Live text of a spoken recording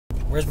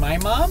Where's my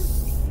mom?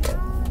 The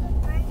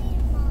birdie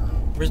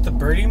mom. Where's the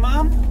birdie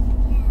mom?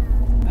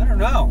 Yeah. I don't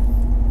know.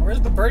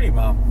 Where's the birdie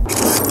mom?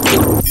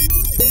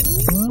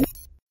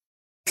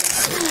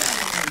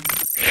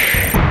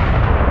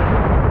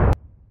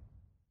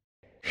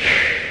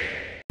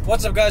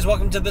 What's up, guys?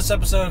 Welcome to this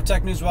episode of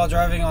Tech News While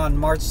Driving on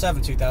March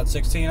 7,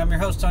 2016. I'm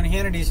your host, Tony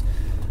Hannity's.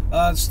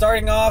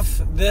 Starting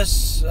off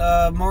this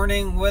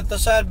morning with a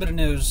sad bit of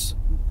news.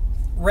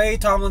 Ray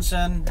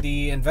Tomlinson,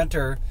 the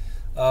inventor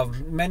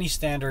of many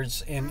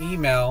standards in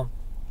email,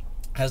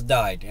 has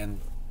died,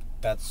 and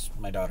that's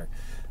my daughter.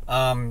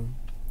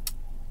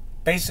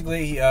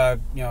 Basically,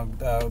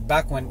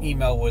 back when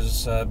email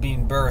was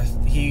being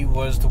birthed, he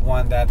was the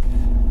one that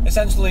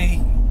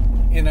essentially,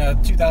 in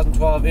a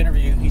 2012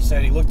 interview, he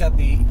said he looked at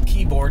the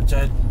keyboard and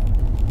said,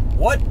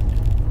 what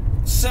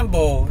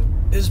symbol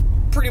is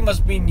pretty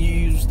much being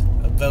used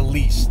the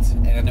least?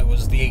 And it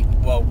was the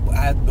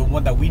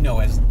one that we know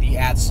as the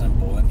 @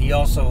 symbol. And he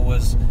also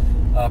was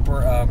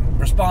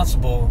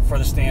responsible for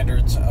the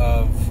standards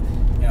of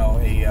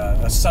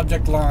a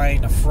subject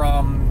line, a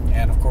from,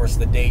 and of course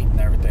the date and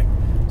everything.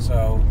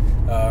 So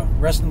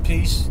rest in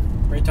peace,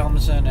 Ray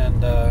Tomlinson,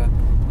 and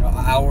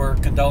our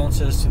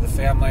condolences to the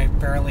family.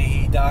 Apparently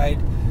he died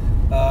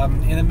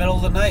in the middle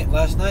of the night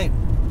last night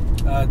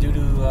due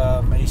to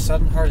a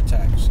sudden heart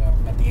attack, so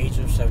at the age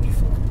of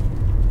 74.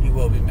 He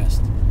will be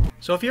missed.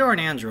 So if you're on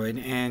Android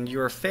and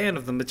you're a fan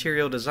of the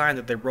material design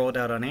that they rolled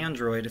out on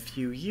Android a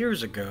few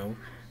years ago,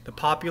 the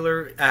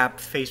popular app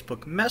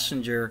Facebook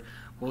Messenger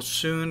will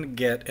soon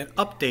get an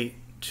update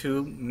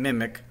to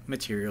mimic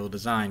material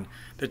design.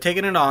 They're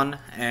taking it on,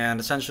 and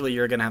essentially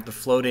you're going to have the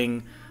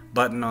floating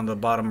button on the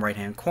bottom right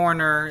hand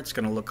corner. It's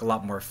going to look a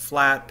lot more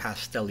flat,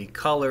 pastel-y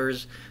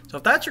colors. So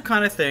if that's your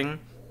kind of thing,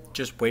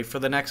 just wait for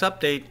the next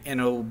update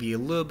and it will be a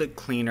little bit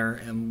cleaner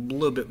and a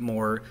little bit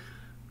more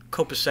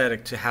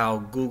copacetic to how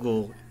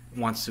Google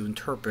wants to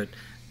interpret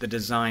the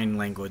design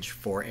language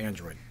for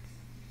Android.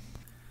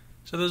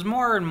 So there's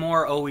more and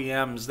more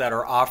OEMs that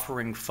are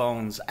offering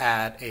phones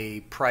at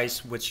a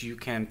price which you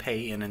can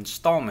pay in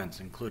installments,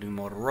 including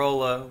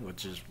Motorola,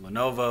 which is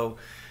Lenovo,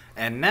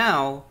 and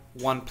now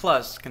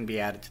OnePlus can be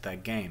added to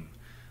that game.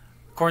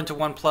 According to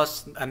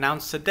OnePlus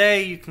announced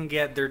today, you can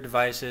get their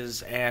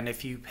devices, and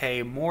if you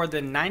pay more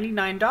than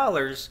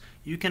 $99,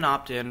 you can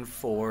opt in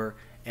for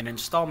an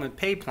installment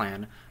pay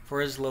plan for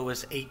as low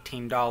as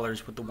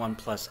 $18 with the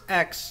OnePlus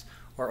X,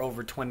 or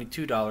over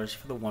 $22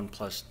 for the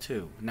OnePlus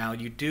 2. Now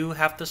you do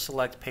have to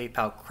select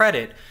PayPal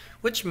credit,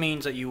 which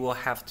means that you will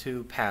have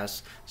to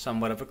pass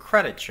somewhat of a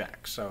credit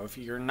check. So if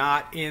you're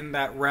not in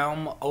that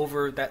realm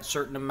over that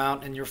certain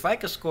amount in your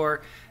FICO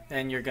score,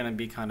 then you're going to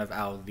be kind of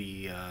out of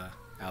the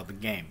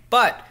game.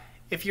 But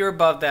if you're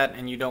above that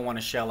and you don't want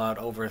to shell out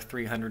over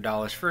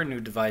 $300 for a new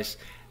device,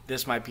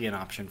 this might be an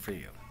option for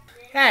you.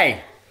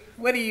 Hey,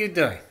 what are you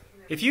doing?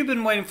 If you've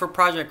been waiting for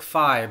Project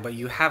Fi but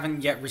you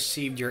haven't yet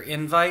received your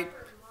invite,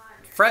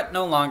 fret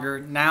no longer.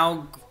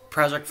 Now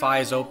Project Fi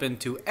is open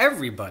to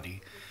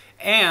everybody,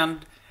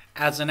 and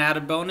as an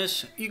added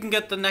bonus, you can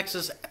get the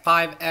Nexus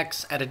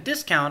 5X at a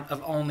discount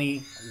of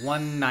only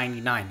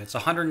 $199. That's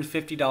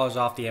 $150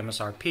 off the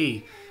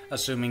MSRP,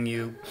 assuming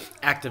you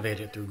activate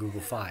it through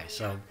Google Fi.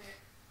 So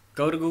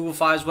go to Google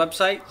Fi's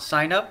website,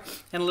 sign up,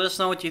 and let us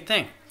know what you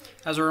think.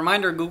 As a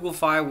reminder, Google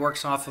Fi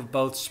works off of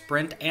both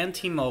Sprint and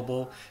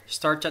T-Mobile,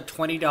 starts at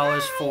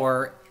 $20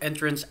 for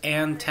entrance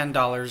and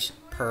 $10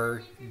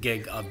 per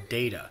gig of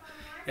data.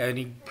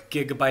 Any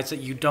gigabytes that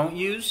you don't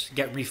use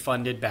get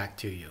refunded back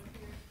to you.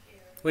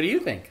 What do you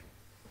think?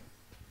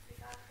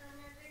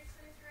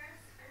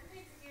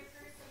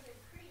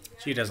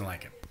 She doesn't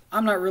like it.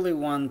 I'm not really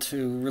one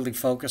to really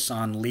focus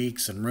on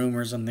leaks and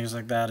rumors and things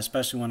like that,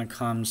 especially when it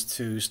comes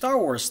to Star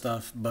Wars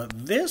stuff,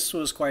 but this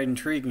was quite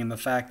intriguing in the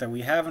fact that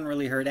we haven't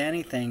really heard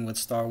anything with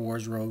Star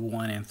Wars Rogue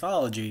One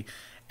Anthology,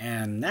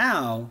 and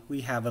now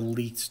we have a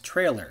leaked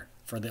trailer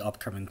for the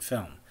upcoming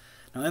film.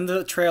 Now in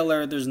the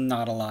trailer, there's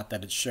not a lot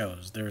that it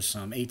shows. There's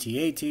some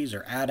AT-ATs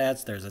or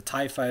AT-ATs, there's a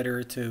TIE fighter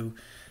or two,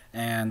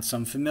 and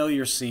some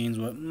familiar scenes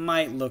what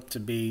might look to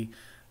be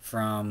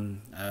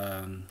from,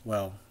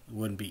 well, it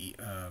wouldn't be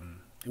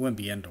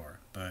Endor,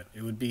 but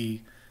it would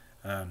be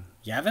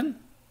Yavin?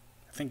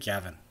 I think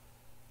Yavin.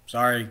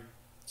 Sorry,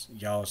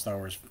 y'all Star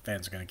Wars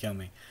fans are going to kill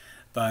me.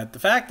 But the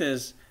fact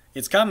is,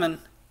 it's coming,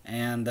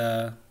 and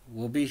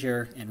we'll be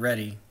here and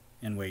ready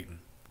and waiting.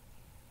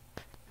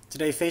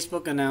 Today,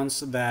 Facebook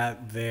announced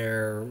that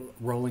they're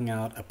rolling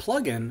out a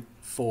plugin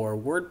for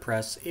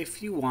WordPress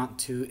if you want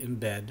to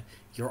embed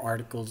your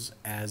articles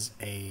as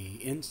an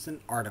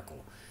instant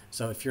article.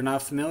 So if you're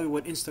not familiar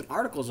with what instant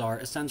articles are,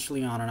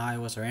 essentially on an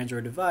iOS or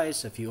Android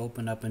device, if you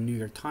open up a New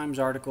York Times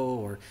article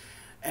or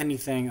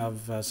anything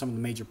of some of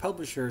the major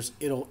publishers,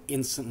 it'll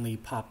instantly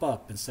pop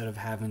up instead of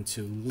having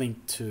to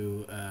link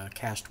to a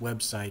cached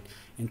website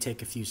and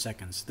take a few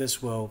seconds.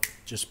 This will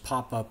just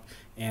pop up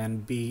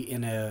and be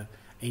in a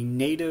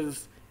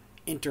native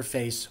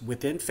interface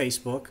within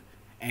Facebook,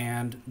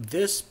 and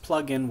this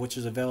plugin, which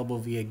is available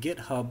via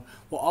GitHub,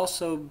 will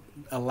also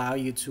allow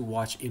you to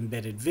watch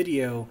embedded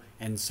video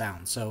and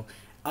sound. So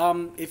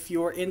If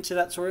you're into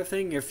that sort of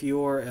thing, if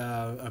you're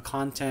a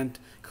content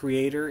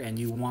creator and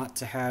you want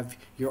to have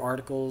your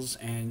articles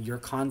and your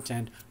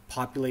content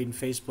populate in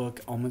Facebook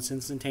almost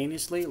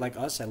instantaneously, like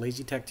us at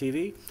Lazy Tech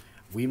TV,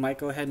 we might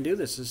go ahead and do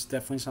this. This is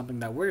definitely something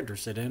that we're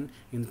interested in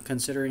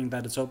considering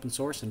that it's open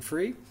source and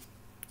free.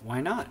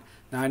 Why not?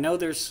 Now, I know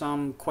there's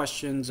some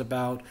questions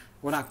about,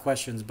 well, not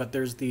questions, but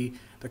there's the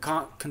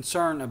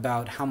concern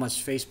about how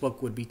much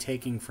Facebook would be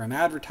taking from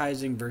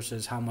advertising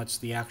versus how much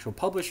the actual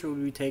publisher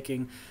would be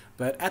taking.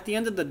 But at the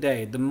end of the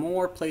day, the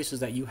more places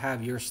that you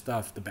have your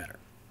stuff, the better.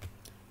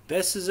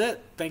 This is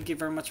it. Thank you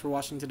very much for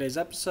watching today's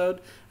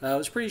episode. It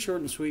was pretty short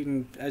and sweet,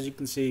 and as you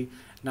can see,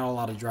 not a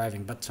lot of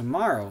driving. But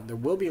tomorrow, there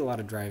will be a lot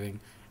of driving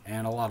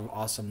and a lot of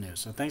awesome news.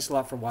 So thanks a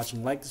lot for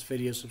watching. Like this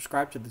video,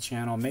 subscribe to the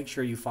channel, make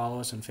sure you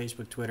follow us on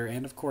Facebook, Twitter,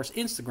 and of course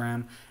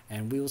Instagram,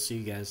 and we will see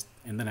you guys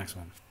in the next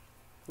one.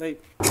 Late.